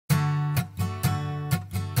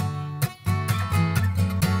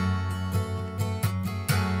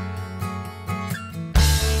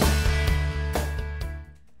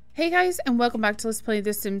Hey guys, and welcome back to Let's Play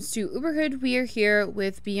The Sims 2 Uberhood. We are here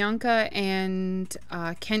with Bianca and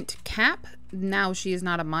Capp. Now she is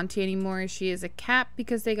not a Monty anymore. She is a Capp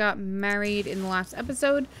because they got married in the last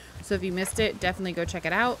episode. So if you missed it, definitely go check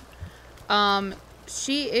it out.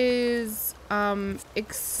 She is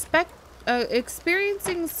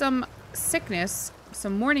experiencing some sickness,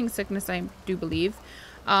 some morning sickness, I do believe,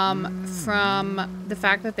 from the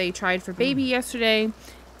fact that they tried for baby yesterday.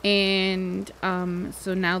 And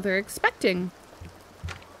so now they're expecting.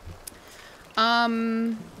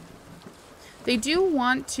 They do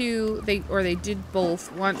want to, they did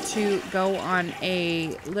both want to go on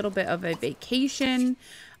a little bit of a vacation,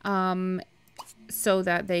 so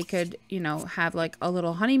that they could, you know, have like a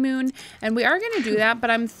little honeymoon. And we are going to do that, but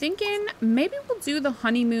I'm thinking maybe we'll do the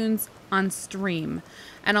honeymoons on stream.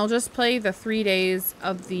 And I'll just play the 3 days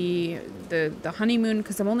of the honeymoon,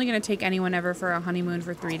 because I'm only going to take anyone ever for a honeymoon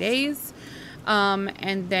for 3 days.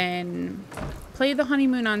 And then play the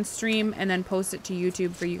honeymoon on stream and then post it to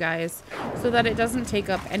YouTube for you guys so that it doesn't take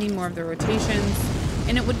up any more of the rotations.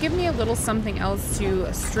 And it would give me a little something else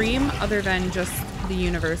to stream other than just the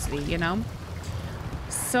university, you know?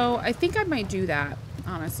 So I think I might do that,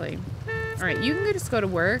 honestly. Alright, you can just go to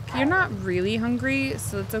work. You're not really hungry,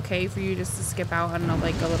 so it's okay for you just to skip out on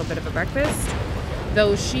like a little bit of a breakfast.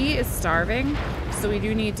 Though she is starving, so we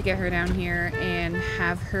do need to get her down here and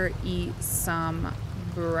have her eat some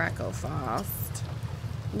breakfast.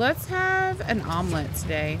 Let's have an omelet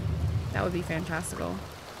today. That would be fantastical.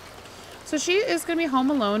 So she is going to be home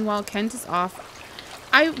alone while Kent is off.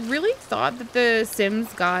 I really thought that the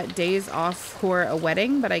Sims got days off for a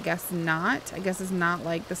wedding, but I guess not. I guess it's not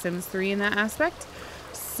like the Sims 3 in that aspect.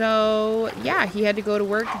 So, yeah, he had to go to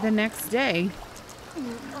work the next day.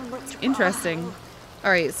 Interesting.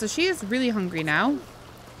 Alright, so she is really hungry now.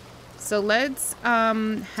 So let's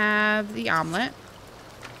have the omelet.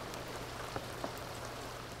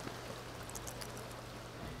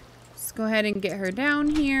 Let's go ahead and get her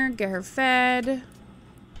down here, get her fed.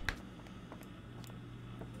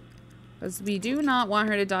 Because we do not want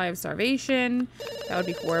her to die of starvation. That would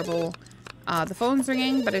be horrible. The phone's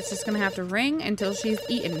ringing, but it's just going to have to ring until she's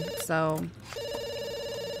eaten. So,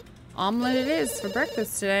 omelet it is for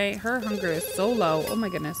breakfast today. Her hunger is so low. Oh my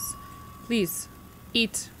goodness. Please,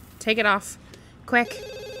 eat. Take it off. Quick.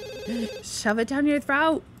 Shove it down your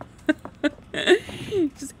throat.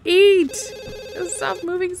 Just eat. Just stop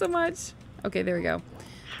moving so much. Okay, there we go.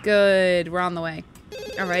 Good. We're on the way.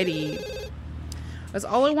 Alrighty. That's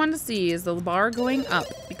all I want to see is the bar going up,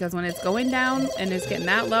 because when it's going down and it's getting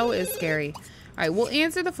that low, it's scary. All right, we'll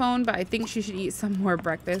answer the phone, but I think she should eat some more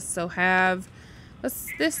breakfast. So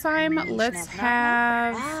this time, let's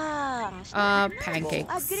have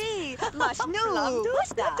pancakes.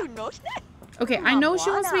 Okay, I know she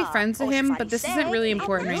wants to be friends with him, but this isn't really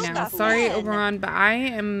important right now. Sorry, Oberon, but I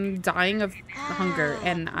am dying of hunger,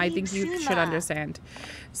 and I think you should understand.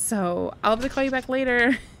 So I'll have to call you back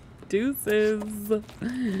later. Deuces.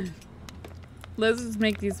 Let's just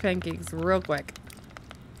make these pancakes real quick.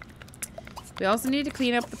 We also need to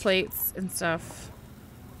clean up the plates and stuff.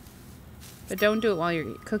 But don't do it while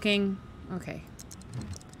you're cooking. Okay.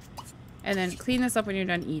 And then clean this up when you're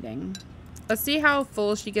done eating. Let's see how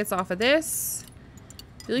full she gets off of this.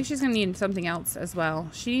 I feel like she's going to need something else as well.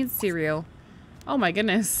 She needs cereal. Oh my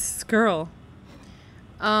goodness. Girl.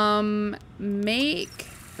 Make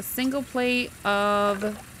a single plate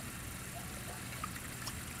of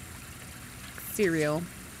cereal.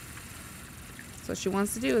 So what she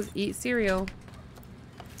wants to do is eat cereal.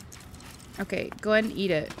 Okay, go ahead and eat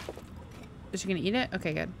it. Is she gonna eat it?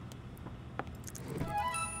 Okay, good.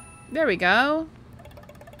 There we go.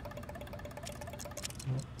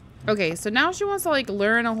 Okay, so now she wants to like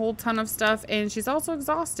learn a whole ton of stuff, and she's also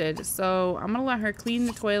exhausted. So I'm gonna let her clean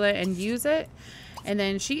the toilet and use it, and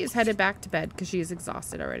then she is headed back to bed because she is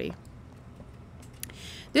exhausted already.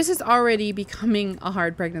 This is already becoming a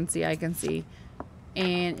hard pregnancy, I can see.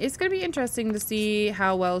 And it's going to be interesting to see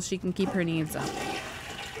how well she can keep her needs up.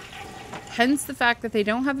 Hence the fact that they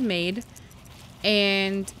don't have a maid.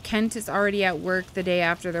 And Kent is already at work the day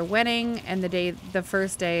after their wedding. And the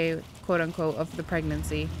first day, quote unquote, of the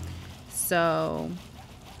pregnancy. So,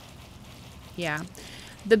 yeah.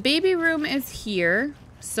 The baby room is here.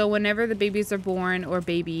 So whenever the babies are born, or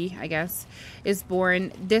baby, I guess, is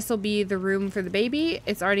born, this will be the room for the baby.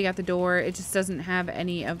 It's already at the door. It just doesn't have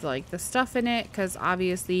any of like the stuff in it, because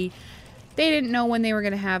obviously they didn't know when they were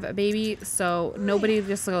going to have a baby. So nobody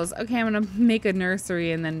just goes, okay, I'm going to make a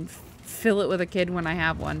nursery and then fill it with a kid when I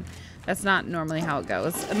have one. That's not normally how it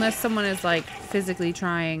goes. Unless someone is like physically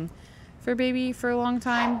trying for a baby for a long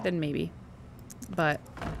time, then maybe. But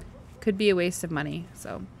could be a waste of money.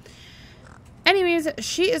 So anyways,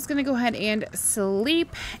 she is going to go ahead and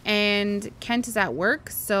sleep, and Kent is at work.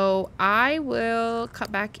 So I will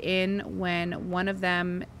cut back in when one of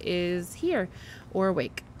them is here or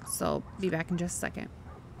awake. So I'll be back in just a second.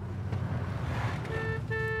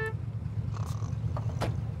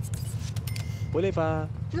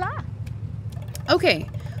 Okay,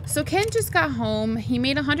 so Ken just got home. He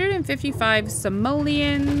made 155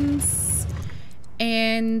 simoleons,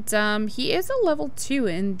 and he is a level 2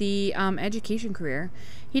 in the education career.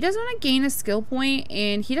 He does want to gain a skill point,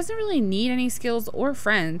 and he doesn't really need any skills or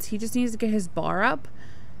friends. He just needs to get his bar up.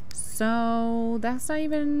 So that's not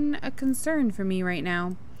even a concern for me right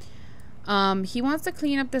now. He wants to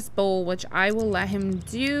clean up this bowl, which I will let him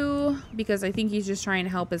do because I think he's just trying to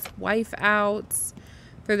help his wife out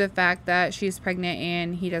for the fact that she's pregnant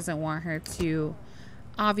and he doesn't want her to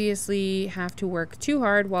obviously have to work too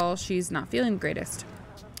hard while she's not feeling the greatest.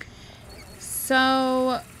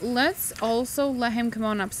 So let's also let him come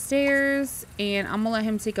on upstairs, and I'm gonna let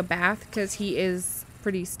him take a bath because he is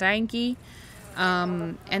pretty stanky.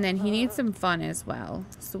 And then he needs some fun as well.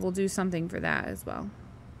 So we'll do something for that as well.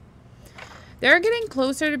 They're getting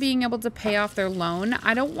closer to being able to pay off their loan.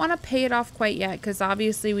 I don't want to pay it off quite yet because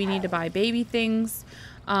obviously we need to buy baby things.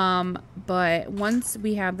 But once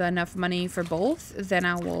we have enough money for both, then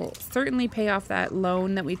I will certainly pay off that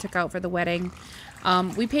loan that we took out for the wedding.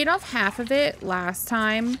 We paid off half of it last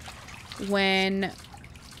time when,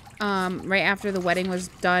 right after the wedding was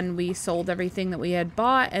done, we sold everything that we had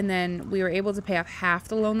bought, and then we were able to pay off half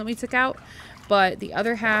the loan that we took out. But the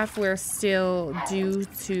other half we're still due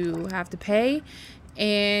to have to pay.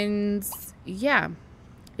 And yeah,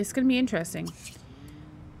 it's going to be interesting.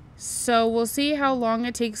 So we'll see how long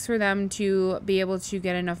it takes for them to be able to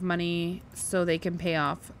get enough money so they can pay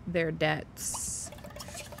off their debts.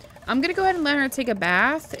 I'm going to go ahead and let her take a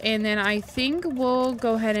bath. And then I think we'll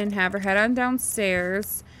go ahead and have her head on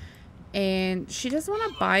downstairs. And she does want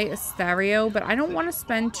to buy a stereo, but I don't want to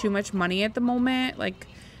spend too much money at the moment. Like,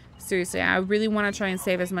 seriously, I really want to try and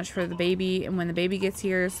save as much for the baby and when the baby gets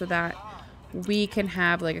here so that we can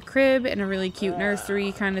have like a crib and a really cute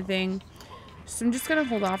nursery kind of thing. So I'm just going to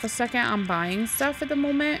hold off a second on buying stuff at the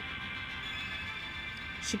moment.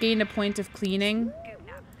 She gained a point of cleaning.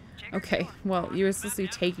 Okay, well, you were supposed to be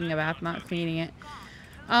taking a bath, not cleaning it.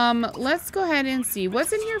 Let's go ahead and see.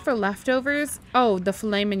 What's in here for leftovers? Oh, the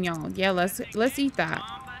filet mignon. Yeah, let's eat that.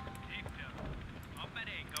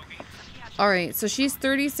 Alright, so she's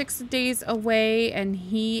 36 days away, and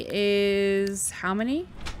he is... how many?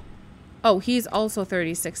 Oh, he's also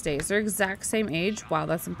 36 days. They're exact same age. Wow,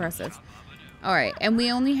 that's impressive. Alright, and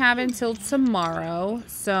we only have until tomorrow,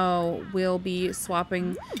 so we'll be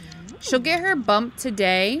swapping. She'll get her bump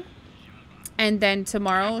today, and then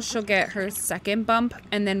tomorrow she'll get her second bump,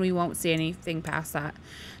 and then we won't see anything past that.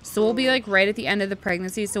 So we'll be like right at the end of the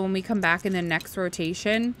pregnancy, so when we come back in the next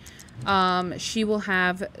rotation... she will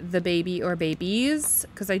have the baby or babies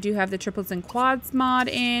because I do have the triplets and quads mod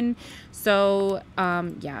in. So,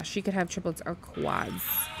 yeah, she could have triplets or quads.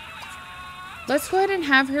 Let's go ahead and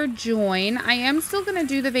have her join. I am still going to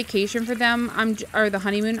do the vacation for them, or the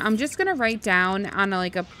honeymoon. I'm just going to write down on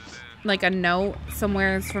a note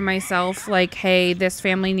somewhere for myself, like, hey, this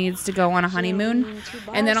family needs to go on a honeymoon.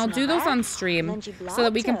 And then I'll do those on stream so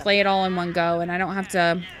that we can play it all in one go and I don't have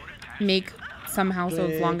to make some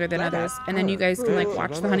households longer than others, and then you guys can like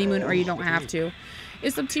watch the honeymoon, or you don't have to.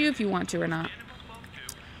 It's up to you if you want to or not.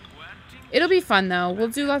 It'll be fun though. We'll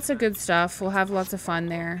do lots of good stuff. We'll have lots of fun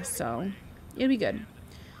there, so it'll be good.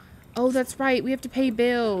 Oh, that's right, we have to pay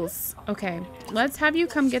bills. Okay, let's have you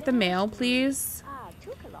come get the mail, please.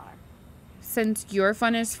 Since your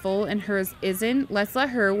fun is full and hers isn't, let's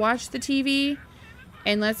let her watch the TV,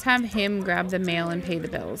 and let's have him grab the mail and pay the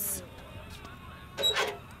bills.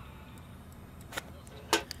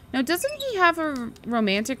 Now, doesn't he have a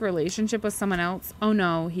romantic relationship with someone else? Oh,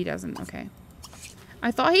 no, he doesn't. Okay.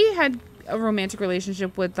 I thought he had a romantic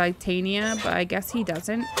relationship with Titania, but I guess he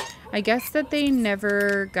doesn't. I guess that they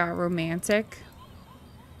never got romantic.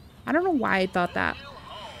 I don't know why I thought that.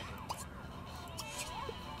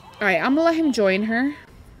 Alright, I'm gonna let him join her.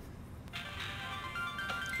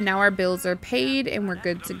 Now our bills are paid and we're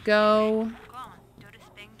good to go.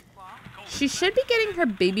 She should be getting her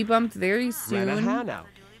baby bump very soon.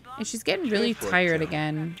 And she's getting really tired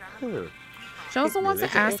again. She also wants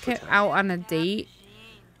to ask him out on a date.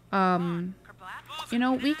 You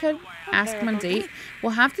know, we could ask him on a date.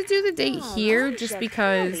 We'll have to do the date here just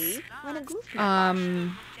because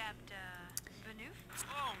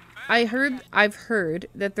I've heard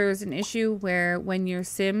that there's an issue where when your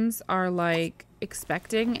Sims are like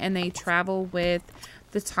expecting and they travel with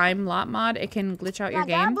the time lot mod, it can glitch out your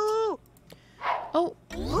game. Oh,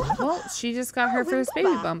 well, she just got her first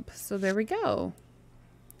baby bump. So there we go.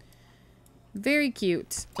 Very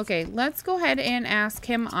cute. Okay, let's go ahead and ask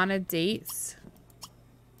him on a date.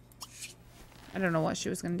 I don't know what she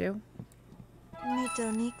was going to do.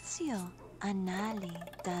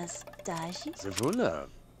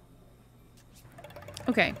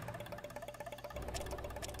 Okay.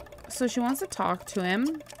 So she wants to talk to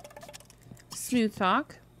him. Smooth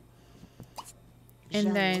talk.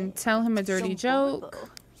 And then tell him a dirty joke.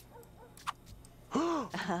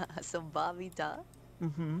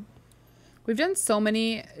 We've done so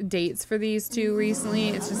many dates for these two recently.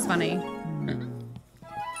 It's just funny.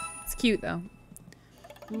 It's cute though.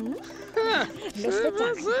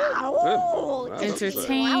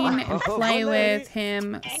 Entertain and play with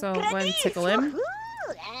him. So go ahead and tickle him.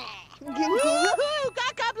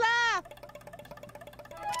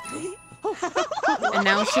 And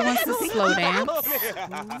now she wants to slow dance.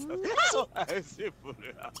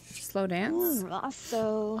 Slow dance.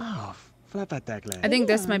 I think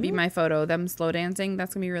this might be my photo, them slow dancing.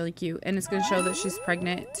 That's gonna be really cute. And it's gonna show that she's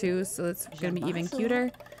pregnant too, so it's gonna be even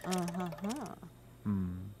cuter.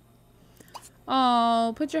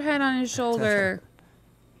 Oh, put your head on his shoulder.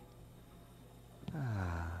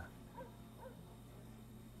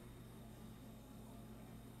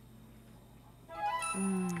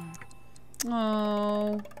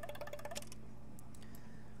 Oh,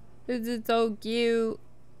 this is so cute.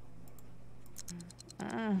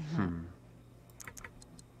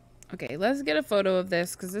 Okay, let's get a photo of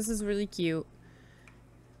this because this is really cute.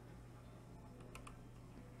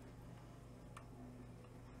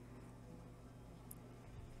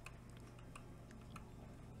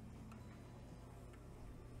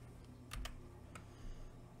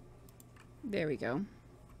 There we go.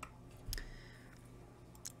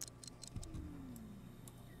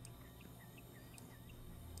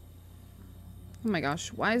 Oh my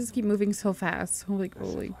gosh, why does this keep moving so fast? Holy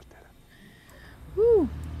moly. Woo!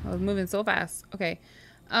 I was moving so fast. Okay.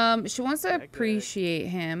 She wants to appreciate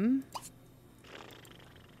him.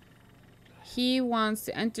 He wants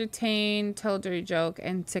to entertain, tell a dirty joke,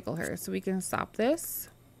 and tickle her. So we can stop this.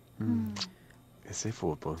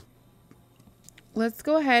 Let's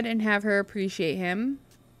go ahead and have her appreciate him.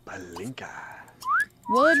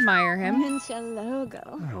 We'll admire him.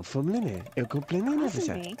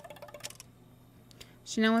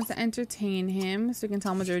 She now wants to entertain him, so we can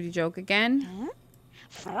tell him a dirty joke again.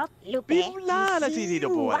 Okay,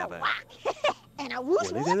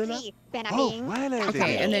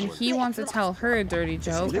 and then he wants to tell her a dirty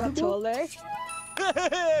joke.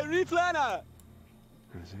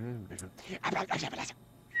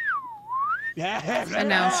 And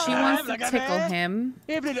now she wants to tickle him.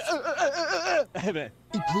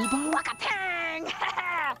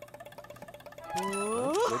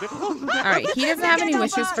 Alright, he doesn't have any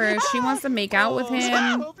wishes for her. She wants to make out with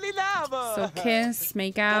him. So kiss,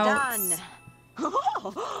 make out.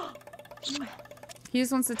 He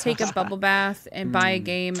just wants to take a bubble bath and buy a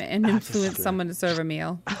game and influence someone to serve a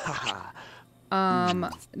meal.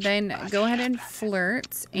 Then go ahead and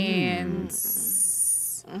flirt and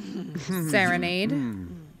serenade.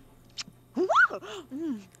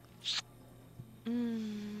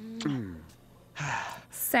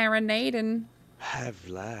 Serenading.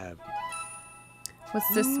 What's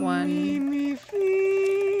this one?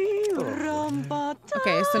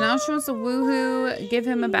 Okay, so now she wants to woohoo, give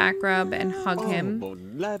him a back rub, and hug him.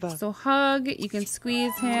 So hug, you can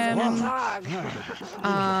squeeze him. What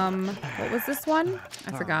was this one?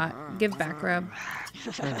 I forgot. Give back rub.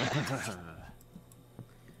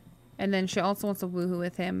 And then she also wants to woohoo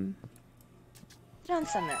with him.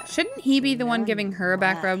 Shouldn't he be the one giving her a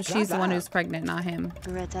back rub? She's the one who's pregnant, not him.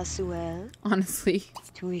 Honestly.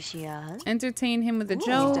 Entertain him with a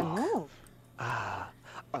joke.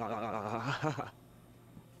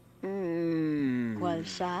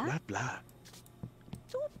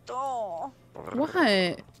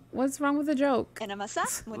 What? What's wrong with the joke? Like, I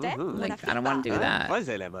don't want to do that.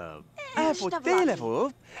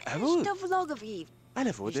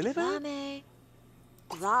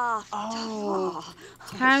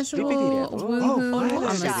 Casual woohoo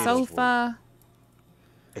on the sofa.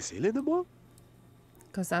 Because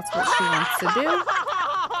that's what she wants to do.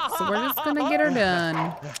 So we're just going to get her done.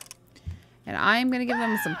 And I'm going to give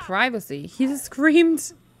them some privacy. He just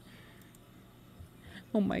screamed.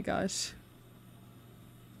 Oh my gosh.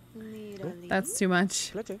 That's too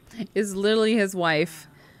much. It's literally his wife.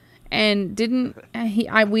 And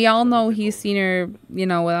we all know he's seen her, you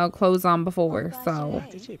know, without clothes on before, so.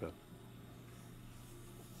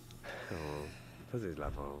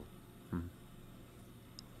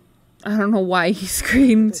 I don't know why he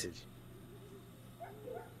screamed.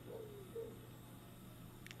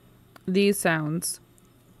 These sounds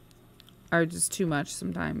are just too much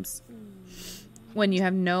sometimes. When you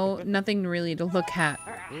have nothing really to look at.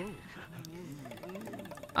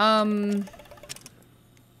 I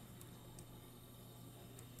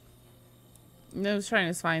was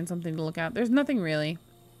trying to find something to look at. There's nothing really.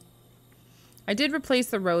 I did replace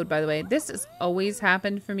the road, by the way. This has always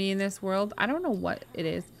happened for me in this world. I don't know what it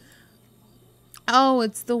is. Oh,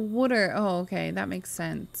 it's the water. Oh, okay. That makes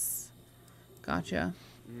sense. Gotcha.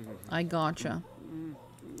 I gotcha.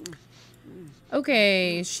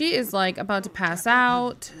 Okay, she is like about to pass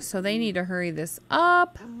out, so they need to hurry this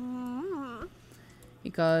up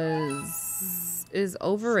because it is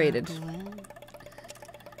overrated.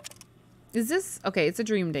 Is this okay? It's a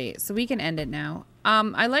dream date, so we can end it now.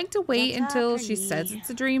 I like to wait until she says it's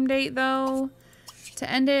a dream date though to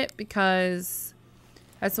end it, because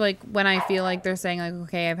that's like when I feel like they're saying like,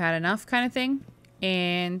 okay, I've had enough kind of thing.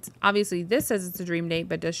 And obviously this says it's a dream date,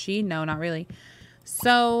 but does she? No, not really.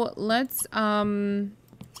 So let's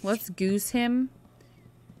goose him.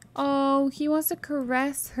 Oh, he wants to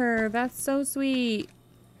caress her. That's so sweet.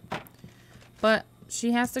 But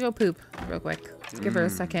she has to go poop real quick. Give her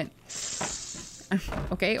a second.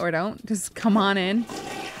 Okay, or don't. Just come on in.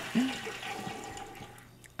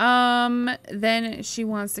 Then she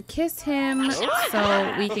wants to kiss him,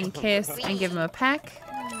 so we can kiss and give him a peck.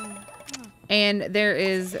 And there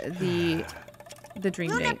is the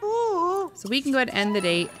dream date. So we can go ahead and end the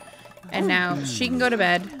date. And now she can go to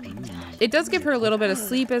bed. It does give her a little bit of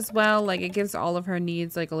sleep as well. Like, it gives all of her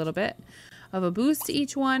needs like a little bit of a boost to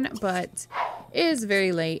each one. But it is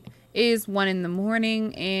very late. It is 1 in the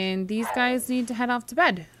morning. And these guys need to head off to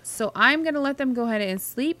bed. So I'm going to let them go ahead and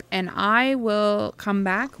sleep. And I will come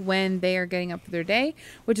back when they are getting up for their day,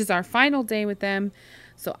 which is our final day with them.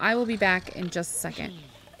 So I will be back in just a second.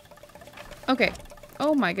 Okay.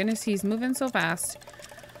 Oh my goodness, he's moving so fast.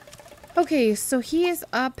 Okay, so he is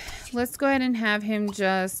up. Let's go ahead and have him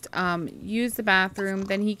just use the bathroom.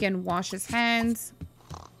 Then he can wash his hands.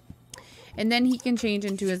 And then he can change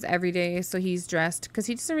into his everyday, so he's dressed, because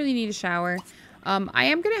he doesn't really need a shower. I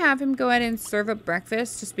am going to have him go ahead and serve up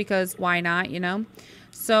breakfast, just because why not, you know?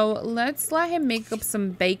 So let's let him make up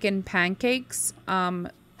some bacon pancakes.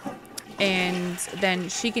 And then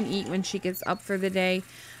she can eat when she gets up for the day.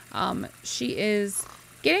 She is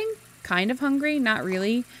getting kind of hungry, not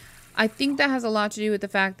really. I think that has a lot to do with the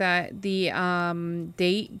fact that the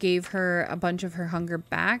date gave her a bunch of her hunger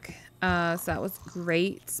back. So that was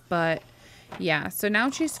great. But yeah, so now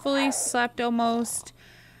she's fully slept almost.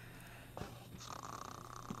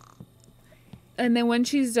 And then when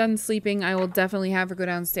she's done sleeping, I will definitely have her go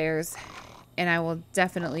downstairs. And I will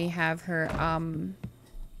definitely have her,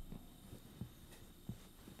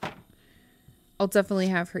 I'll definitely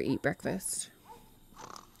have her eat breakfast.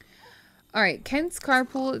 All right, Kent's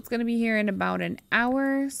carpool, it's going to be here in about an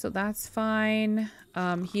hour, so that's fine.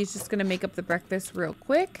 He's just going to make up the breakfast real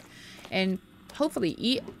quick and hopefully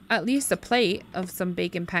eat at least a plate of some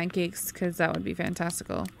bacon pancakes, because that would be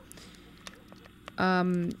fantastical.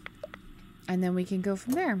 And then we can go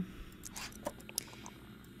from there.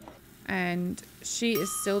 And she is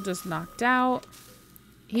still just knocked out.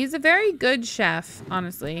 He's a very good chef,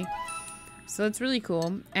 honestly. So it's really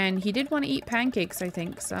cool. And he did want to eat pancakes, I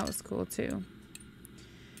think. So that was cool too.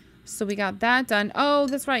 So we got that done. Oh,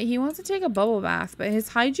 that's right. He wants to take a bubble bath. But his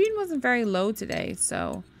hygiene wasn't very low today.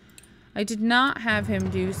 So I did not have him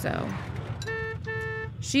do so.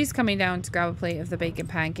 She's coming down to grab a plate of the bacon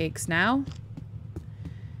pancakes now.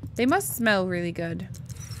 They must smell really good.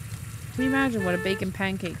 Can you imagine what a bacon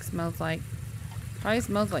pancake smells like? Probably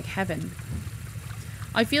smells like heaven.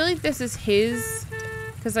 I feel like this is his,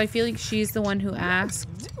 because I feel like she's the one who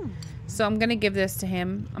asked. So I'm going to give this to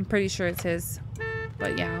him. I'm pretty sure it's his.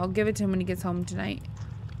 But yeah, I'll give it to him when he gets home tonight.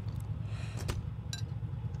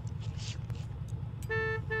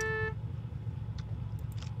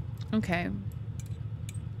 Okay.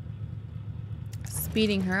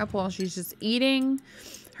 Speeding her up while she's just eating.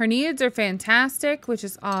 Her needs are fantastic, which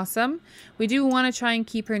is awesome. We do want to try and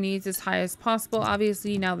keep her needs as high as possible.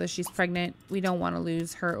 Obviously, now that she's pregnant, we don't want to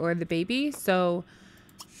lose her or the baby. So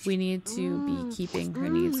we need to be keeping her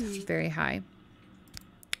needs very high.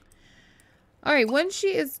 All right, when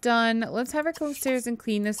she is done, let's have her go upstairs and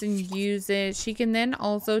clean this and use it. She can then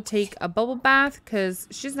also take a bubble bath because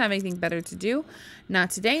she doesn't have anything better to do. Not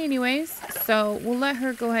today anyways. So we'll let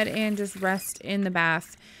her go ahead and just rest in the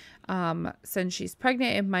bath. Since she's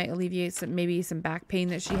pregnant, it might alleviate maybe some back pain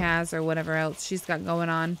that she has or whatever else she's got going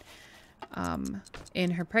on.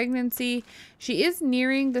 in her pregnancy. She is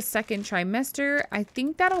nearing the second trimester. I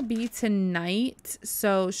think that'll be tonight.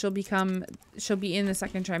 So she'll be in the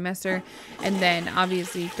second trimester. And then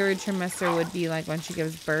obviously third trimester would be like when she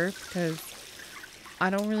gives birth, because I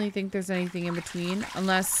don't really think there's anything in between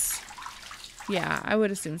unless, yeah, I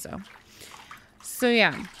would assume so. So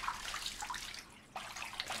yeah.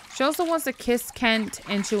 She also wants to kiss Kent,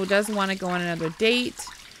 and she does want to go on another date.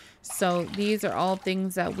 So these are all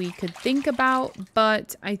things that we could think about,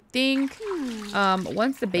 but I think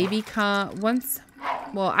once the baby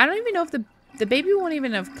well, I don't even know if the baby won't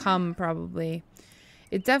even have come, probably.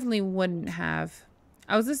 It definitely wouldn't have.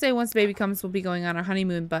 I was going to say once the baby comes, we'll be going on our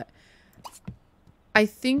honeymoon, but I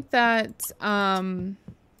think that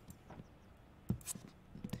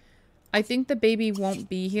I think the baby won't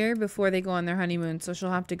be here before they go on their honeymoon, so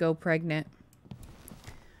she'll have to go pregnant.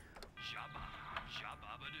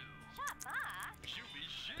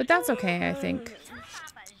 But that's okay, I think.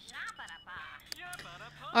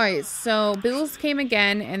 Alright, so bills came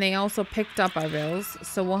again, and they also picked up our bills.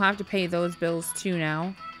 So we'll have to pay those bills too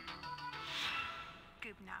now.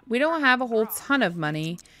 We don't have a whole ton of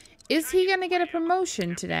money. Is he gonna get a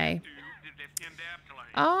promotion today?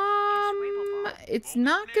 It's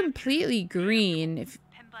not completely green.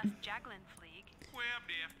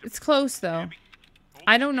 It's close, though.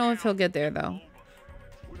 I don't know if he'll get there, though.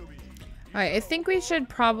 Alright, I think we should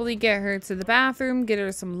probably get her to the bathroom, get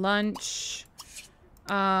her some lunch,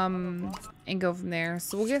 and go from there.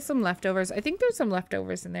 So we'll get some leftovers. I think there's some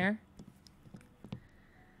leftovers in there.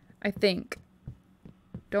 I think.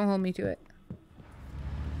 Don't hold me to it.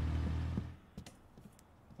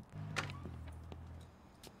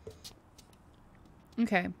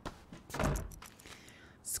 Okay.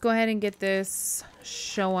 Let's go ahead and get this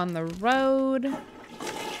show on the road.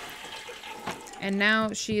 And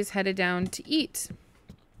now she is headed down to eat.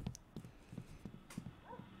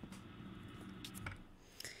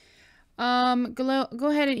 Go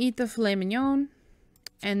ahead and eat the filet mignon.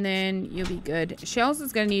 And then you'll be good. She also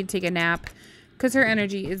is going to need to take a nap, because her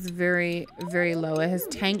energy is very, very low. It has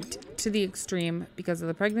tanked to the extreme because of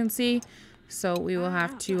the pregnancy. So we will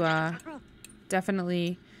have to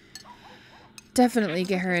definitely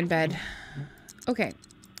get her in bed. Okay.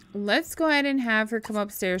 Let's go ahead and have her come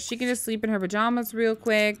upstairs. She can just sleep in her pajamas real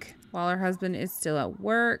quick while her husband is still at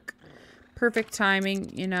work. Perfect timing,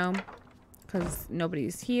 you know, because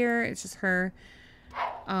nobody's here. It's just her.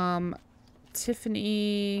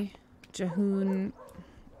 Tiffany, Jahoon.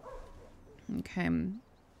 Okay.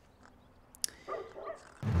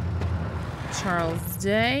 Charles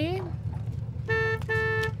Day.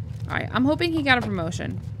 Alright, I'm hoping he got a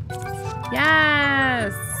promotion.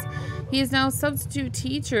 Yes! He is now substitute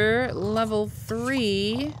teacher, level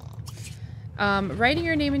 3. Writing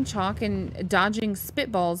your name in chalk and dodging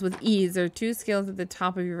spitballs with ease are 2 skills at the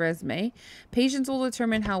top of your resume. Patience will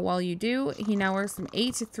determine how well you do. He now works from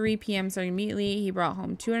 8 to 3 p.m. starting immediately. He brought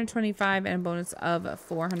home $225 and a bonus of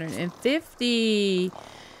 $450.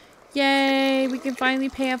 Yay! We can finally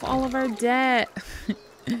pay off all of our debt.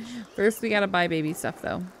 First, we gotta buy baby stuff,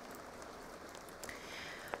 though.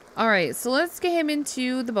 Alright, so let's get him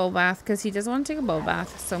into the bubble bath, because he doesn't want to take a bubble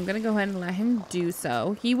bath. So I'm going to go ahead and let him do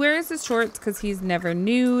so. He wears his shorts because he's never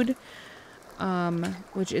nude,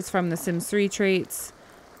 which is from the Sims 3 traits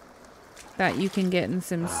that you can get in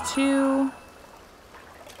Sims 2.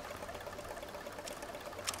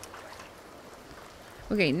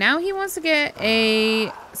 Okay, now he wants to get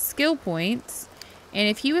a skill point. And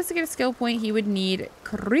if he was to get a skill point, he would need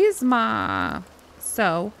charisma.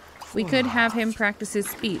 So we could have him practice his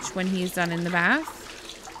speech when he's done in the bath.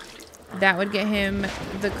 That would get him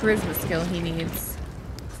the charisma skill he needs.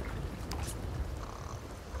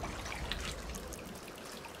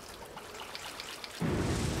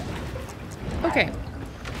 Okay.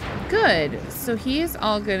 Good. So he is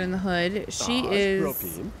all good in the hood. She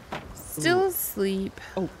is still asleep.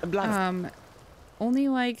 Only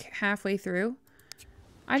like halfway through.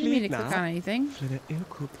 I didn't mean to click on anything.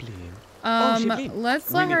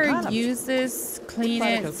 Let's let her use this, clean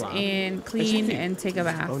it, and clean and take a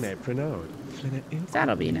bath.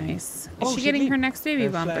 That'll be nice. Is she getting her next baby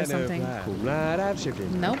bump or something?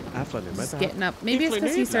 Nope. Just getting up. Maybe it's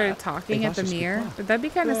because he started talking at the mirror, but that'd be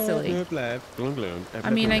kind of silly.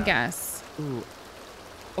 I mean, I guess.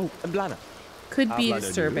 Could be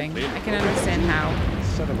disturbing. I can understand how.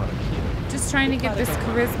 Just trying to get this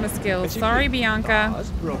charisma skill. Sorry, Bianca.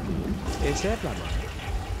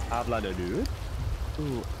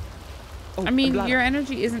 I mean, your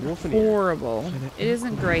energy isn't horrible. It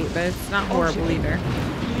isn't great, but it's not horrible either.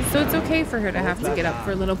 So it's okay for her to have to get up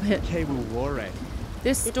for a little bit.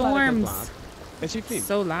 This storms.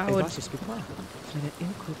 So loud.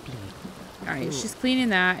 Alright, she's cleaning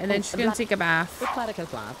that, and then she's gonna take a bath.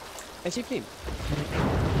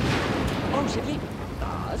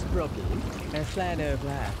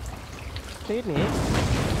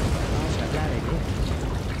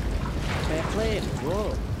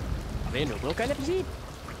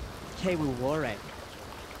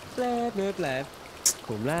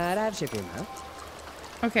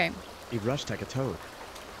 Okay.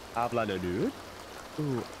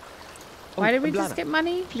 Why did we just get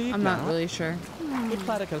money? I'm not really sure.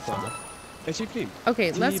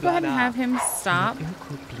 Okay, let's go ahead and have him stop.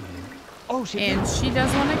 And she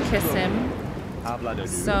does want to kiss him.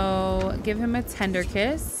 So give him a tender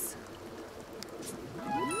kiss.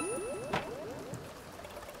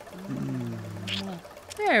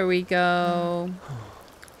 There we go.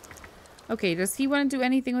 Okay, does he want to do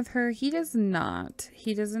anything with her? He does not.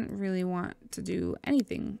 He doesn't really want to do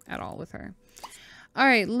anything at all with her. All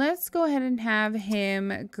right, let's go ahead and have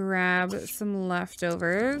him grab some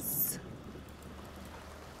leftovers.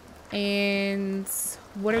 And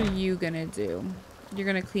what are you going to do? You're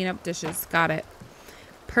going to clean up dishes. Got it.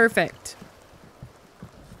 Perfect.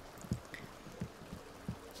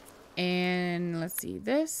 And let's see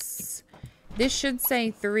this. This should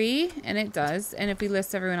say 3, and it does. And if we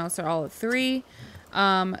list everyone else, they're all at 3.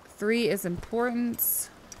 3 is important.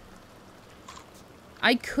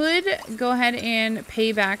 I could go ahead and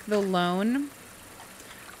pay back the loan,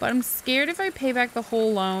 but I'm scared if I pay back the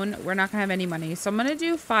whole loan, we're not going to have any money. So I'm going to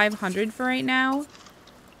do 500 for right now,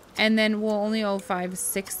 and then we'll only owe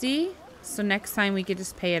 560. So next time we could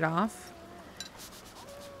just pay it off.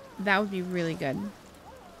 That would be really good.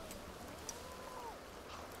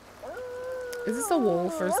 Is this a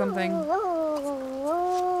wolf or something?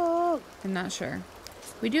 I'm not sure.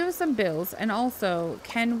 We do have some bills. And also,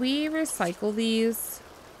 can we recycle these?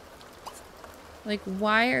 Like,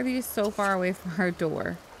 why are these so far away from our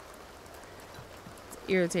door? It's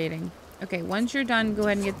irritating. Okay, once you're done, go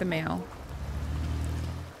ahead and get the mail.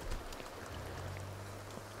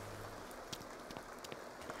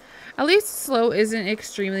 At least slow isn't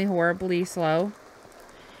extremely horribly slow.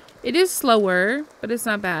 It is slower, but it's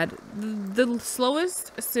not bad. The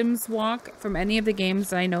slowest Sims walk from any of the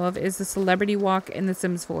games that I know of is the Celebrity Walk in The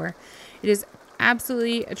Sims 4. It is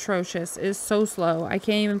absolutely atrocious. It is so slow. I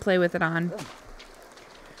can't even play with it on.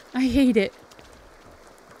 I hate it.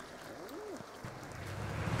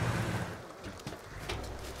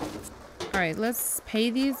 Alright, let's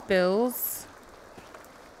pay these bills.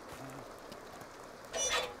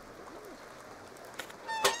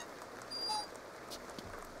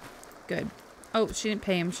 Good. Oh, she didn't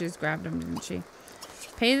pay him. She just grabbed him, didn't she?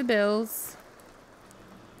 Pay the bills.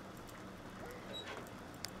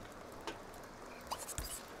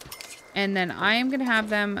 And then I am going to have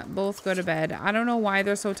them both go to bed. I don't know why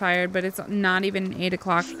they're so tired, but it's not even 8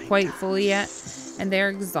 o'clock quite fully yet. And they're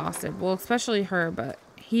exhausted. Well, especially her, but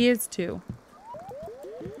he is too.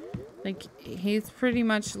 Like, he's pretty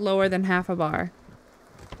much lower than half a bar.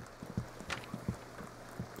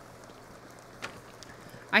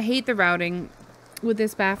 I hate the routing with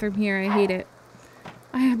this bathroom here. I hate it.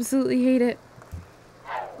 I absolutely hate it.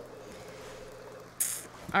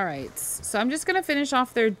 Alright, so I'm just going to finish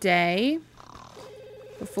off their day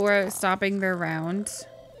before stopping their round.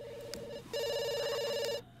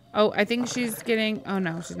 Oh, I think she's getting... Oh,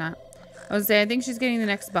 no, she's not. I was saying, I think she's getting the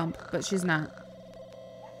next bump, but she's not.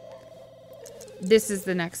 This is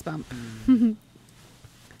the next bump.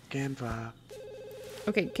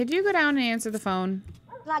 Okay, could you go down and answer the phone?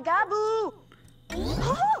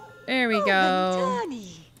 There we go.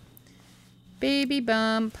 Baby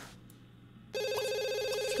bump.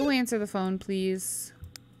 Go answer the phone, please.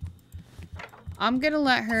 I'm gonna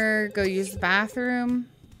let her go use the bathroom,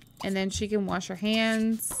 and then she can wash her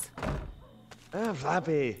hands.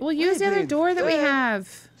 We'll use the other door that we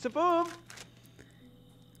have.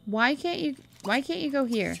 Why can't you go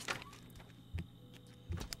here?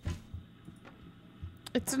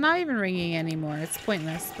 It's not even ringing anymore. It's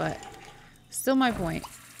pointless, but still my point.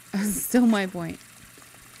 Still my point.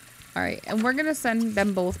 Alright, and we're going to send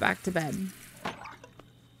them both back to bed.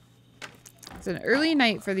 It's an early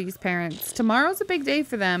night for these parents. Tomorrow's a big day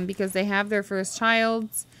for them because they have their first child.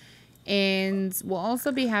 And we'll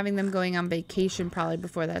also be having them going on vacation probably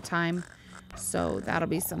before that time. So that'll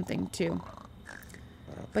be something too.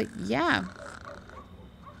 But yeah.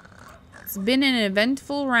 It's been an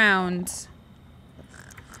eventful round.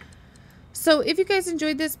 So if you guys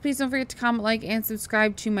enjoyed this, please don't forget to comment, like, and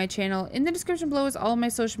subscribe to my channel. In the description below is all of my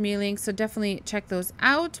social media links, so definitely check those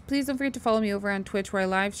out. Please don't forget to follow me over on Twitch, where I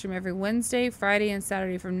live stream every Wednesday, Friday, and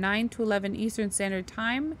Saturday from 9 to 11 Eastern Standard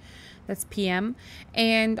Time. That's PM.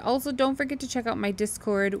 And also don't forget to check out my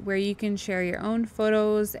Discord, where you can share your own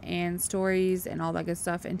photos and stories and all that good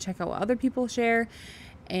stuff, and check out what other people share.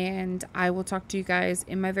 And I will talk to you guys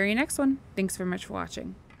in my very next one. Thanks very much for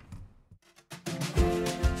watching.